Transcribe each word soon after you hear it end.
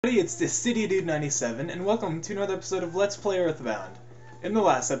It's the City Dude 97, and welcome to another episode of Let's Play EarthBound. In the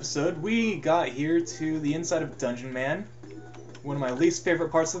last episode, we got here to the inside of Dungeon Man, one of my least favorite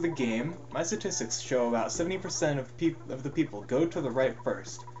parts of the game. My statistics show about 70% of the people go to the right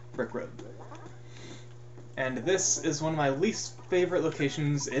first, Brick Road. And this is one of my least favorite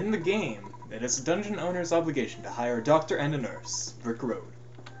locations in the game. It is a dungeon owner's obligation to hire a doctor and a nurse, Brick Road.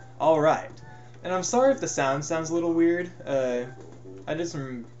 Alright, and I'm sorry if the sound sounds a little weird.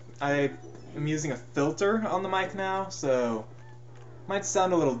 I am using a filter on the mic now, so might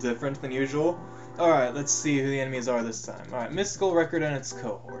sound a little different than usual. Alright, let's see who the enemies are this time. Alright, Mystical Record and its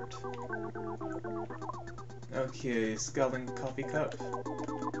cohort. Okay, Scalding Coffee Cup.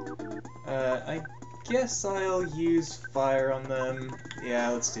 I guess I'll use fire on them. Yeah,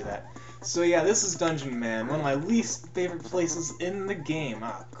 let's do that. So yeah, this is Dungeon Man, one of my least favorite places in the game.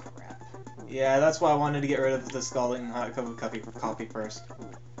 Ah, crap. Yeah, that's why I wanted to get rid of the Scalding Hot Cup of Coffee first.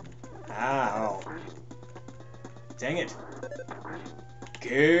 Ow. Dang it.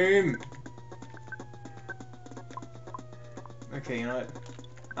 Game! Okay, you know what?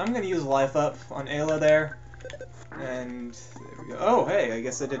 I'm gonna use Life Up on Ayla there. And there we go. Oh, hey, I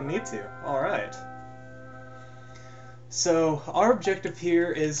guess I didn't need to. Alright. So, our objective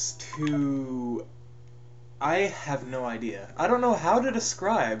here is to... I have no idea. I don't know how to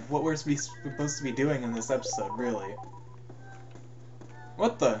describe what we're supposed to be doing in this episode, really.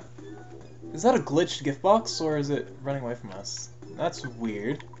 What the? Is that a glitched gift box, or is it running away from us? That's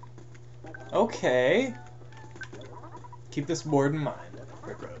weird. Okay. Keep this board in mind,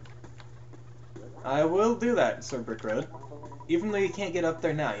 Brick Road. I will do that, Sir Brick Road. Even though you can't get up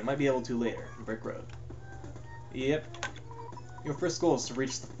there now, you might be able to later, Brick Road. Yep. Your first goal is to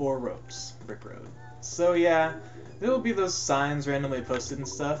reach the 4 ropes, Brick Road. So yeah, there will be those signs randomly posted and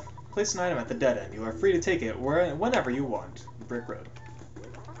stuff. Place an item at the dead end. You are free to take it whenever you want, Brick Road.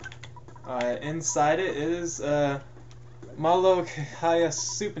 Inside it is, Maha Khan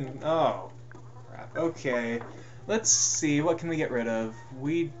soup and... oh, crap. Okay. Let's see, what can we get rid of?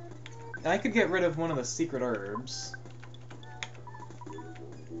 I could get rid of one of the secret herbs.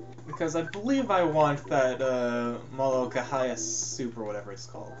 Because I believe I want that, Maha Khan soup or whatever it's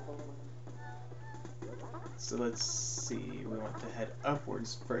called. So let's see, we want to head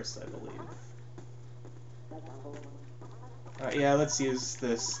upwards first, I believe. Yeah, let's use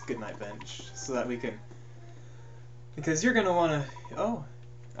this goodnight bench so that we can... because you're gonna wanna... oh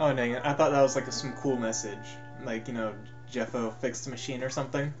dang it, I thought that was like some cool message. Like, you know, Jeffo fixed a machine or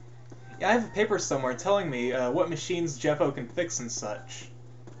something. Yeah, I have a paper somewhere telling me what machines Jeffo can fix and such.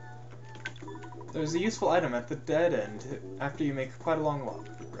 There's a useful item at the dead end after you make quite a long walk.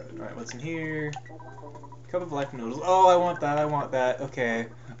 Alright, what's in here? Cup of life noodles. Oh, I want that. Okay.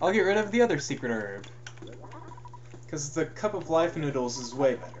 I'll get rid of the other secret herb. Because the cup of life noodles is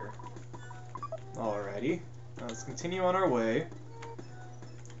way better. Alrighty. Now let's continue on our way.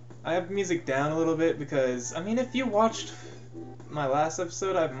 I have music down a little bit because, I mean, if you watched my last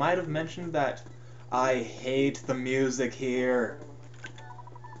episode, I might have mentioned that I hate the music here.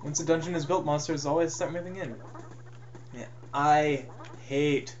 Once a dungeon is built, monsters always start moving in. Yeah, I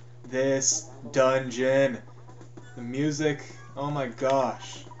hate this dungeon. The music, oh my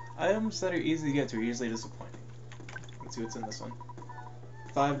gosh. Items that are easy to get to are usually disappointing. Let's see what's in this one.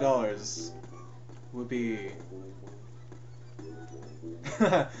 $5 would be...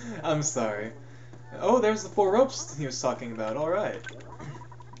 I'm sorry. Oh, there's the 4 ropes he was talking about. Alright.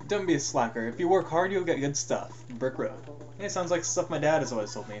 Don't be a slacker. If you work hard, you'll get good stuff. Brick Road. Hey, sounds like stuff my dad has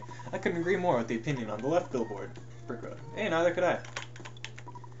always told me. I couldn't agree more with the opinion on the left billboard. Brick Road. Hey, neither could I.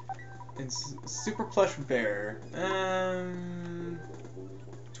 It's Super Plush Bear. Do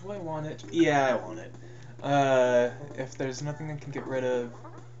I want it? Yeah, I want it. If there's nothing I can get rid of...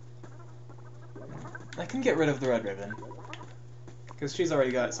 I can get rid of the red ribbon. Because she's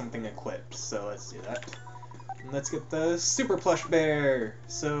already got something equipped, so let's do that. And let's get the Super Plush Bear!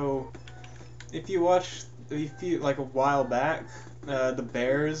 So, if you watched, like a while back, the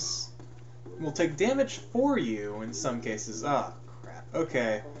bears will take damage for you in some cases. Ah, crap.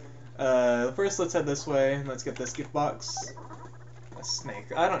 Okay. First let's head this way, and let's get this gift box. A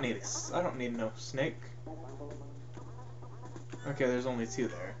snake. I don't need no snake. Okay, there's only 2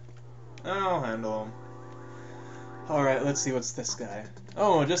 there. I'll handle them. Alright, let's see what's this guy.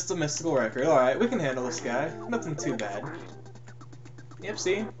 Oh, just a mystical record. Alright, we can handle this guy. Nothing too bad. Yep,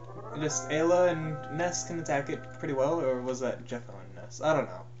 see? Just Ayla and Ness can attack it pretty well, or was that Jeffo and Ness? I don't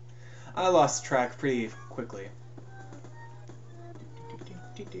know. I lost track pretty quickly.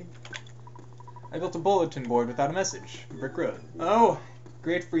 I built a bulletin board without a message. Brick Road. Oh,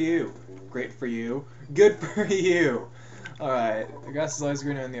 great for you. Great for you. Good for you. Alright, the grass is always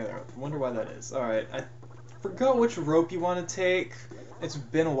greener than the other rope. Wonder why that is. Alright, I forgot which rope you want to take. It's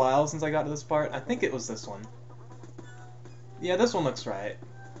been a while since I got to this part. I think it was this one. Yeah, this one looks right.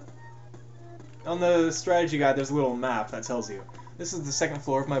 On the strategy guide, there's a little map that tells you. This is the second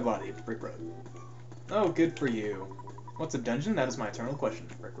floor of my body, Brick Road. Oh, good for you. What's a dungeon? That is my eternal question,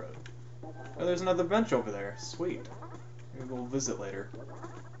 Brick Road. Oh, there's another bench over there. Sweet. Maybe we'll visit later.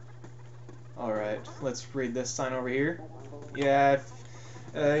 Alright, let's read this sign over here. Yeah,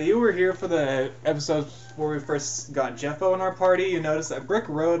 if you were here for the episode where we first got Jeffo in our party, you noticed that Brick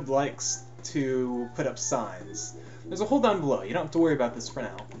Road likes to put up signs. There's a hole down below. You don't have to worry about this for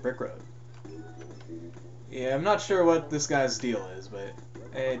now. Brick Road. Yeah, I'm not sure what this guy's deal is, but...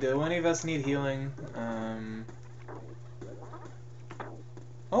 Hey, do any of us need healing?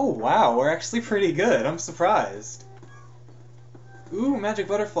 Oh, wow, we're actually pretty good. I'm surprised. Ooh, magic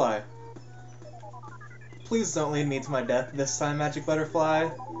butterfly. Please don't lead me to my death this time, magic butterfly.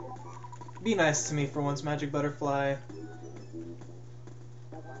 Be nice to me for once, magic butterfly.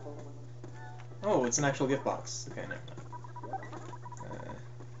 Oh, it's an actual gift box. Okay, never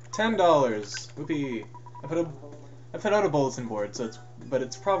mind. $10. Whoopee. I put out a bulletin board, so but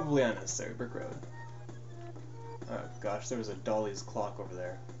it's probably unnecessary. Brick Road. Oh gosh, there was a Dolly's clock over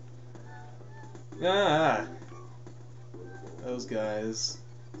there. Ah, those guys.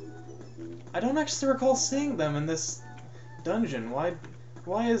 I don't actually recall seeing them in this dungeon.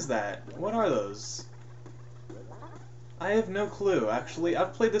 Why is that? What are those? I have no clue, actually.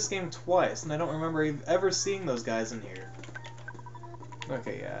 I've played this game twice, and I don't remember ever seeing those guys in here.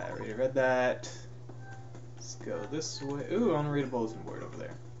 Okay, yeah, I already read that. Let's go this way. Ooh, I want to read a bulletin board over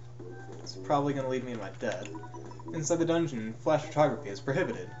there. It's probably going to lead me to my death. Inside the dungeon, flash photography is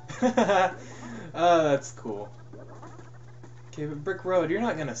prohibited. Oh, that's cool. Okay, but Brick Road, you're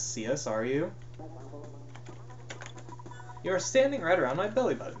not going to see us, are you? You're standing right around my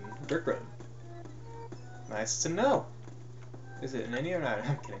belly button. Brick Road. Nice to know. Is it in any or not?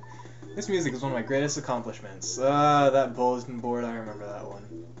 I'm kidding. This music is one of my greatest accomplishments. That bulletin board, I remember that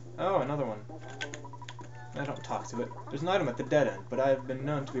one. Oh, another one. I don't talk to it. There's an item at the dead end, but I've been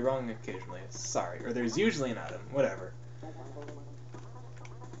known to be wrong occasionally. Sorry. Or there's usually an item. Whatever.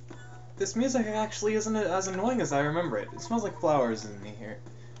 This music actually isn't as annoying as I remember it. It smells like flowers in here.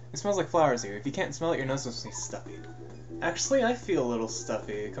 It smells like flowers here. If you can't smell it, your nose must be stuffy. Actually, I feel a little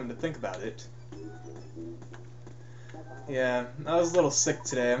stuffy, come to think about it. Yeah, I was a little sick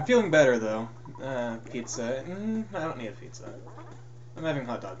today. I'm feeling better, though. Pizza. I don't need a pizza. I'm having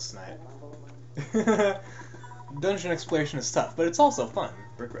hot dogs tonight. Dungeon exploration is tough, but it's also fun.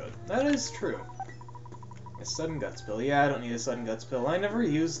 Brick Road. That is true. A sudden guts pill. Yeah, I don't need a sudden guts pill. I never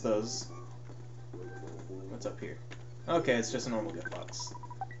use those. What's up here? Okay, it's just a normal gift box.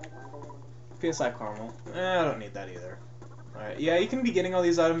 PSI caramel. I don't need that either. Alright, yeah, you can be getting all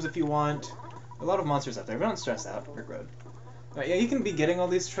these items if you want. A lot of monsters out there, but don't stress out. Brick Road. Alright, yeah, you can be getting all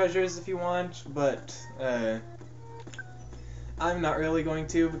these treasures if you want, but, I'm not really going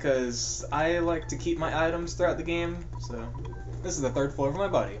to because I like to keep my items throughout the game, so... This is the third floor of my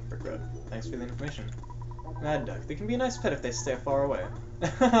body, Brick Road. Thanks for the information. Mad Duck. They can be a nice pet if they stay far away.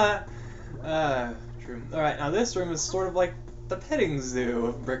 True. Alright, now this room is sort of like the petting zoo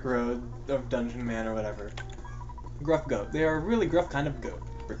of Brick Road, of Dungeon Man or whatever. Gruff goat. They are a really gruff kind of goat,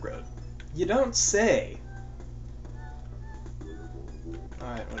 Brick Road. You don't say!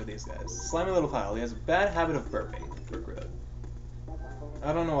 Alright, what are these guys? Slimy little pile. He has a bad habit of burping, Brick Road.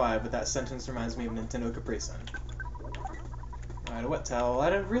 I don't know why, but that sentence reminds me of Nintendo Capri Sun. Alright, a wet towel. I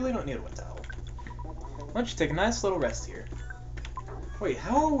really don't need a wet towel. Why don't you take a nice little rest here? Wait,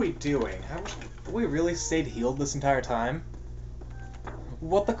 how are we doing? Have we really stayed healed this entire time?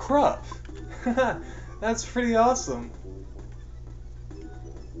 What the crap? That's pretty awesome.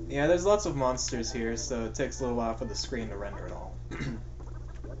 Yeah, there's lots of monsters here, so it takes a little while for the screen to render it all.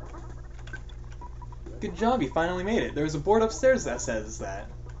 Good job, you finally made it. There's a board upstairs that says that.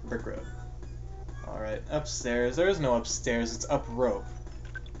 Brick Road. Alright, upstairs. There is no upstairs, it's up rope.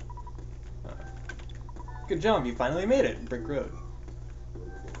 Good job, you finally made it. Brick Road.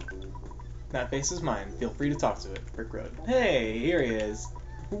 That face is mine. Feel free to talk to it. Brick Road. Hey, here he is.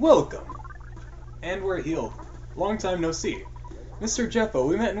 Welcome. And we're healed. Long time no see. Mr. Jeffo,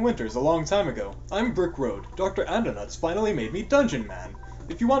 we met in Winters a long time ago. I'm Brick Road. Dr. Andonuts finally made me Dungeon Man.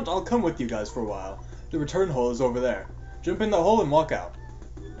 If you want, I'll come with you guys for a while. The return hole is over there. Jump in the hole and walk out.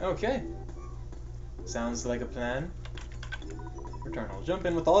 Okay. Sounds like a plan. Return hole. Jump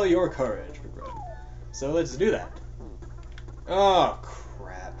in with all your courage, Brick Road. So let's do that. Oh,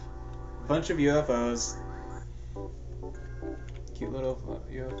 crap. Bunch of UFOs. Cute little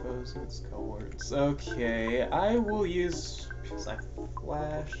UFOs and its cohorts. Okay, I will use PSI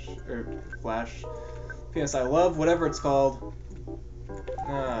Flash, PSI Love, whatever it's called.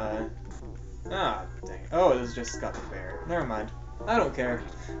 Dang. Oh, it was just got the bear. Never mind. I don't care.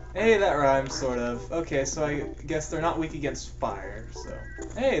 Hey, that rhymes, sort of. Okay, so I guess they're not weak against fire, so...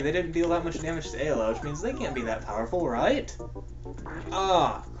 Hey, they didn't deal that much damage to Ayla, which means they can't be that powerful, right?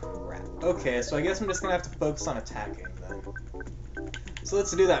 Ah, crap. Okay, so I guess I'm just gonna have to focus on attacking, then. So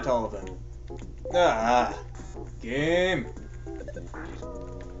let's do that to all of them. Game!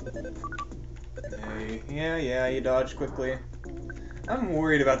 Hey, yeah, you dodge quickly. I'm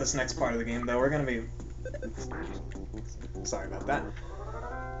worried about this next part of the game, though. We're gonna be... Sorry about that.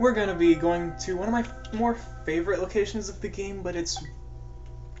 We're gonna be going to one of my more favorite locations of the game, but it's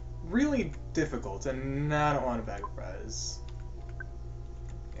really difficult, and I don't want a bag of fries.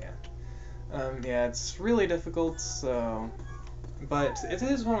 Yeah, it's really difficult, so... But it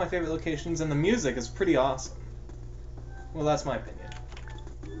is one of my favorite locations, and the music is pretty awesome. Well, that's my opinion.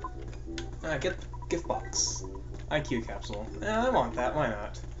 Get gift box. IQ capsule. I want that, why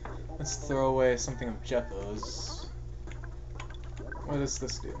not? Let's throw away something of Jeppo's. What does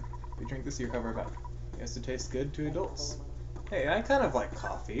this do? If you drink this, you recover about. It has to taste good to adults. Hey, I kind of like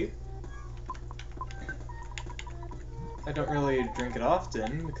coffee. I don't really drink it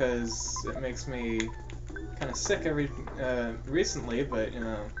often because it makes me kind of sick recently, but you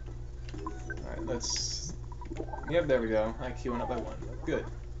know. Alright, let's... Yep, there we go. IQ went up by 1. Good.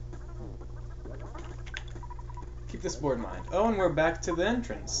 Keep this board in mind. Oh, and we're back to the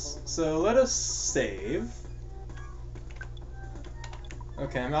entrance. So let us save.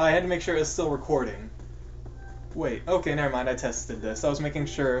 Okay, I had to make sure it was still recording. Wait, okay, never mind, I tested this. I was making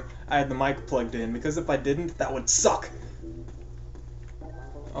sure I had the mic plugged in, because if I didn't, that would suck!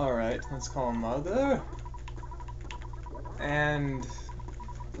 Alright, let's call Mother. And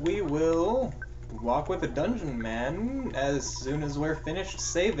we will walk with the dungeon man as soon as we're finished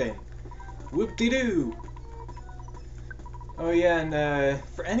saving. Whoop-de-doo! Oh yeah, and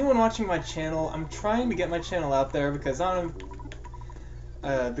for anyone watching my channel, I'm trying to get my channel out there because I want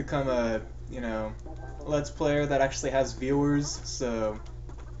to become a, you know, Let's Player that actually has viewers, so...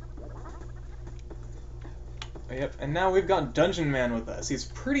 Yep, and now we've got Dungeon Man with us. He's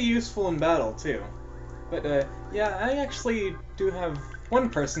pretty useful in battle, too. But, yeah, I actually do have one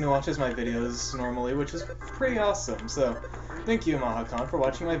person who watches my videos normally, which is pretty awesome, so thank you, Maha Khan, for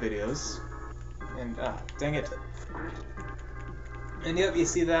watching my videos. And, dang it. And yep, you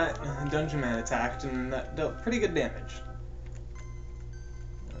see that? Dungeon Man attacked, and that dealt pretty good damage.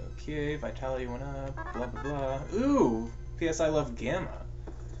 Okay, vitality went up, blah blah blah. Ooh! PSI Love Gamma.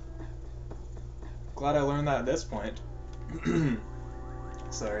 Glad I learned that at this point.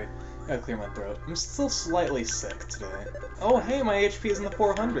 Sorry, gotta clear my throat. I'm still slightly sick today. Oh hey, my HP is in the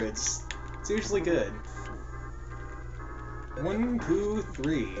 400s. It's usually good. 1, 2,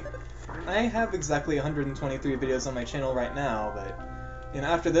 3. I have exactly 123 videos on my channel right now, but you know,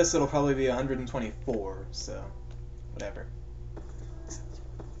 after this it'll probably be 124, so whatever.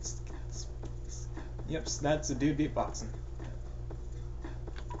 Yep, that's a dude beatboxing.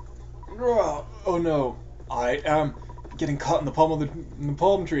 Oh no, I am getting caught in the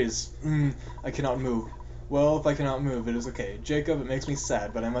palm trees. I cannot move. Well, if I cannot move, it is okay. Jacob, it makes me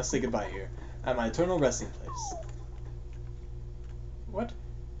sad, but I must say goodbye here, at my eternal resting place. What?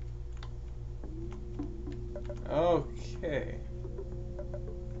 Okay.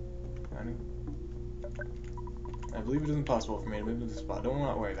 I believe it is impossible for me to move to this spot. Don't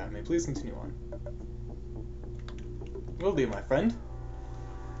not worry about me. Please continue on. Will do, my friend.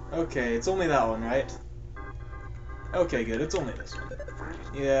 Okay, it's only that one, right? Okay, good. It's only this one.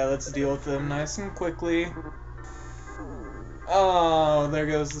 Yeah, let's deal with them nice and quickly. Oh, there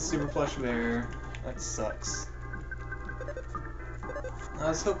goes the super plush bear. That sucks. I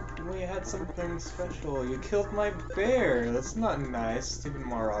was hoping we had something special. You killed my bear. That's not nice, stupid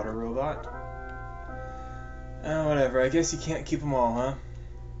marauder robot. Whatever. I guess you can't keep them all, huh?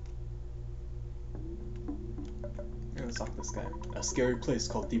 Let's talk to this guy. A scary place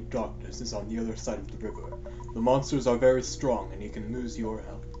called Deep Darkness is on the other side of the river. The monsters are very strong, and you can lose your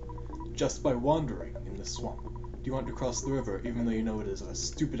health just by wandering in the swamp. Do you want to cross the river, even though you know it is a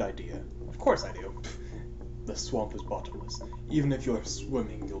stupid idea? Of course I do. The swamp is bottomless. Even if you're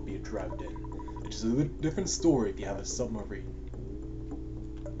swimming, you'll be drowned in. It is a different story if you have a submarine.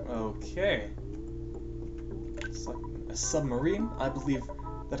 Okay. A submarine? I believe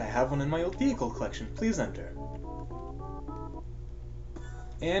that I have one in my old vehicle collection. Please enter.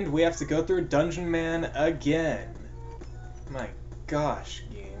 And we have to go through Dungeon Man again. My gosh,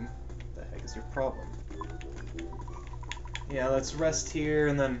 game. What the heck is your problem? Yeah, let's rest here,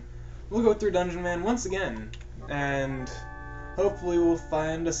 and then we'll go through Dungeon Man once again, and hopefully we'll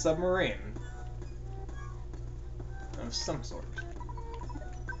find a submarine of some sort.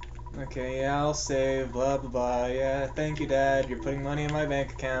 Okay, yeah, I'll save, blah blah blah, yeah, thank you Dad, you're putting money in my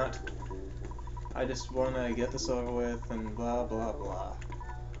bank account. I just wanna get this over with, and blah blah blah.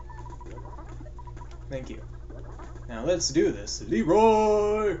 Thank you. Now let's do this.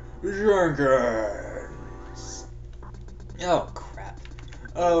 Leroy Jenkins! Oh crap.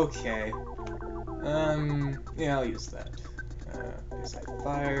 Okay. Yeah, I'll use that.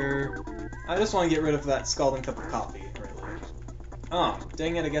 Fire. I just want to get rid of that scalding cup of coffee, really. Oh,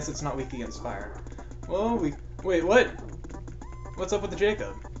 dang it, I guess it's not weak against fire. Well, wait, what? What's up with the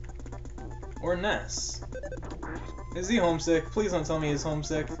Jacob? Or Ness? Is he homesick? Please don't tell me he's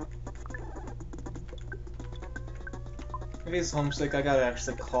homesick. If he's homesick, I gotta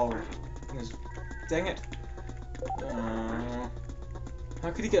actually call him. Dang it. How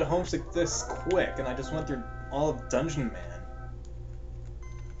could he get homesick this quick? And I just went through all of Dungeon Man.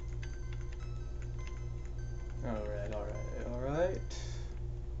 Alright.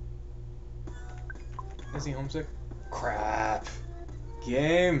 Is he homesick? Crap.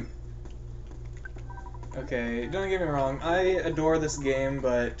 Game. Okay, don't get me wrong. I adore this game,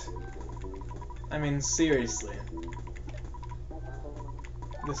 but I mean, seriously.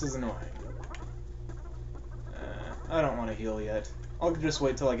 This is annoying. I don't want to heal yet. I'll just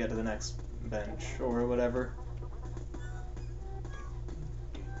wait till I get to the next bench, or whatever.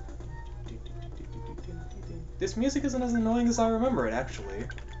 This music isn't as annoying as I remember it, actually.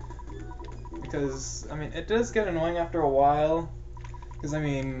 Because, I mean, it does get annoying after a while. Because, I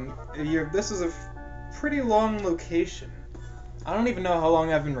mean, this is a pretty long location. I don't even know how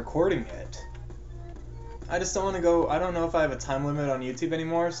long I've been recording it. I just don't want to go. I don't know if I have a time limit on YouTube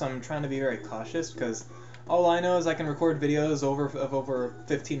anymore, so I'm trying to be very cautious because all I know is I can record videos of over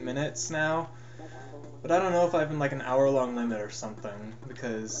 15 minutes now. But I don't know if I have like an hour-long limit or something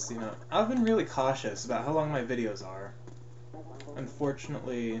because, you know, I've been really cautious about how long my videos are.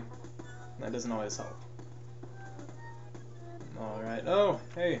 Unfortunately, that doesn't always help. Alright. Oh,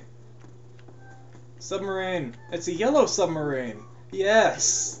 hey. Submarine. It's a yellow submarine.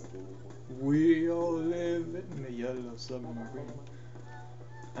 Yes. We all live in a yellow submarine.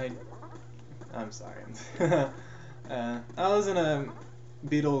 I'm sorry. I was in a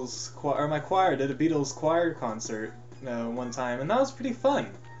Beatles choir, or my choir did a Beatles choir concert one time, and that was pretty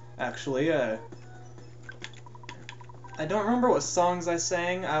fun, actually. I don't remember what songs I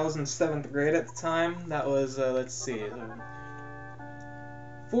sang. I was in 7th grade at the time. That was, let's see,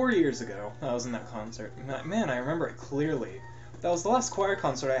 4 years ago. I was in that concert. Man, I remember it clearly. That was the last choir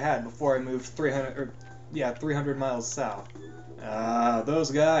concert I had before I moved 300 miles south.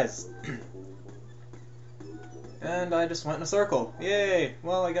 Those guys. And I just went in a circle. Yay!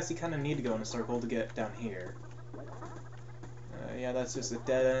 Well, I guess you kind of need to go in a circle to get down here. Yeah, that's just a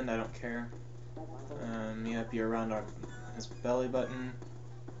dead end. I don't care. Yep, you're around his belly button.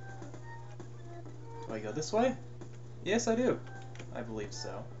 Do I go this way? Yes, I do. I believe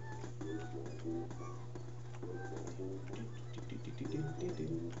so.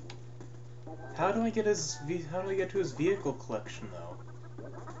 How do I get to his vehicle collection though?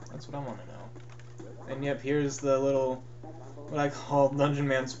 That's what I want to know. And yep, here's the little, what I call Dungeon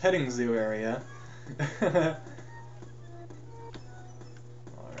Man's petting zoo area. Alright.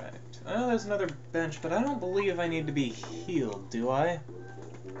 Oh, there's another bench, but I don't believe I need to be healed, do I?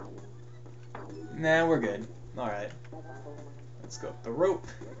 Nah, we're good. Alright. Let's go up the rope.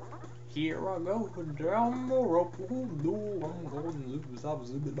 Here I go down the rope.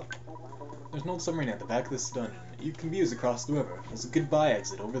 There's an old submarine at the back of this dungeon. You can views across the river. There's a goodbye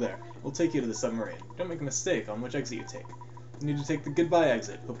exit over there. It will take you to the submarine. Don't make a mistake on which exit you take. You need to take the goodbye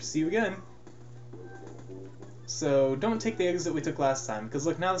exit. Hope to see you again. So don't take the exit we took last time, because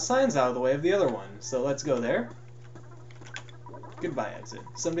look, now the sign's out of the way of the other one. So let's go there. Goodbye exit.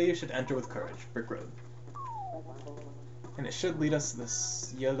 Someday you should enter with courage. Brick Road. And it should lead us to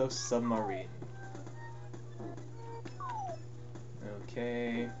this yellow submarine.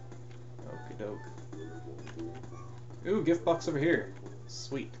 Okay. Okie doke. Ooh, gift box over here.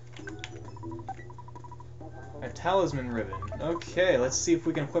 Sweet. A talisman ribbon. Okay, let's see if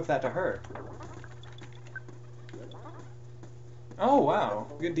we can equip that to her. Oh, wow.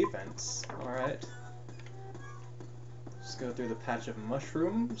 Good defense. Alright. Just go through the patch of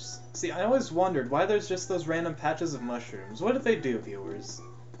mushrooms. See, I always wondered why there's just those random patches of mushrooms. What did they do, viewers?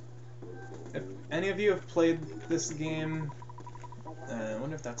 If any of you have played this game... I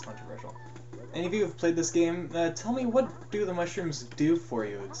wonder if that's controversial. Any of you have played this game, tell me what do the mushrooms do for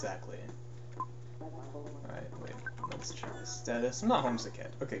you exactly? Alright, wait. Let's check the status. I'm not homesick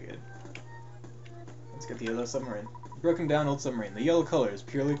yet. Okay, good. Let's get the yellow submarine. Broken down old submarine. The yellow color is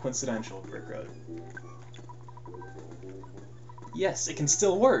purely coincidental, Brick Road. Yes, it can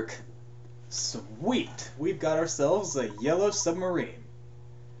still work! Sweet! We've got ourselves a yellow submarine.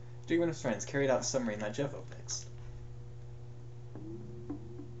 Digman and his friends carried out the submarine that Jeff picks.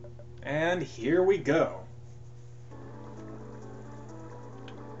 And here we go.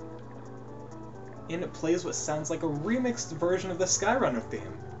 And it plays what sounds like a remixed version of the Skyrunner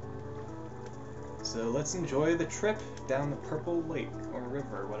theme. So let's enjoy the trip down the purple lake, or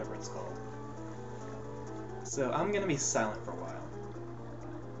river, or whatever it's called. So I'm gonna be silent for a while.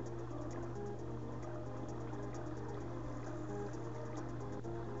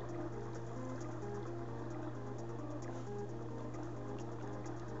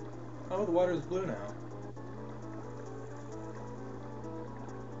 Oh, the water is blue now.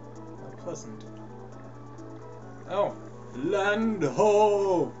 How pleasant. Oh, land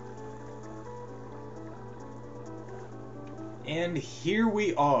ho! And here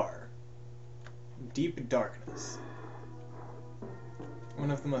we are. Deep darkness.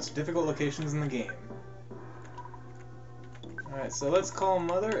 One of the most difficult locations in the game. Alright, so let's call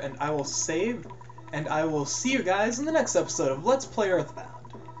Mother, and I will save, and I will see you guys in the next episode of Let's Play EarthBound.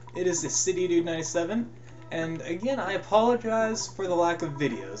 It is the City Dude 97, and again, I apologize for the lack of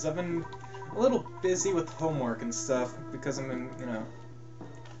videos. I've been a little busy with homework and stuff, because I'm in, you know,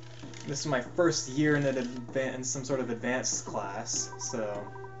 this is my first year in some sort of advanced class, so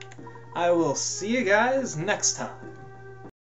I will see you guys next time.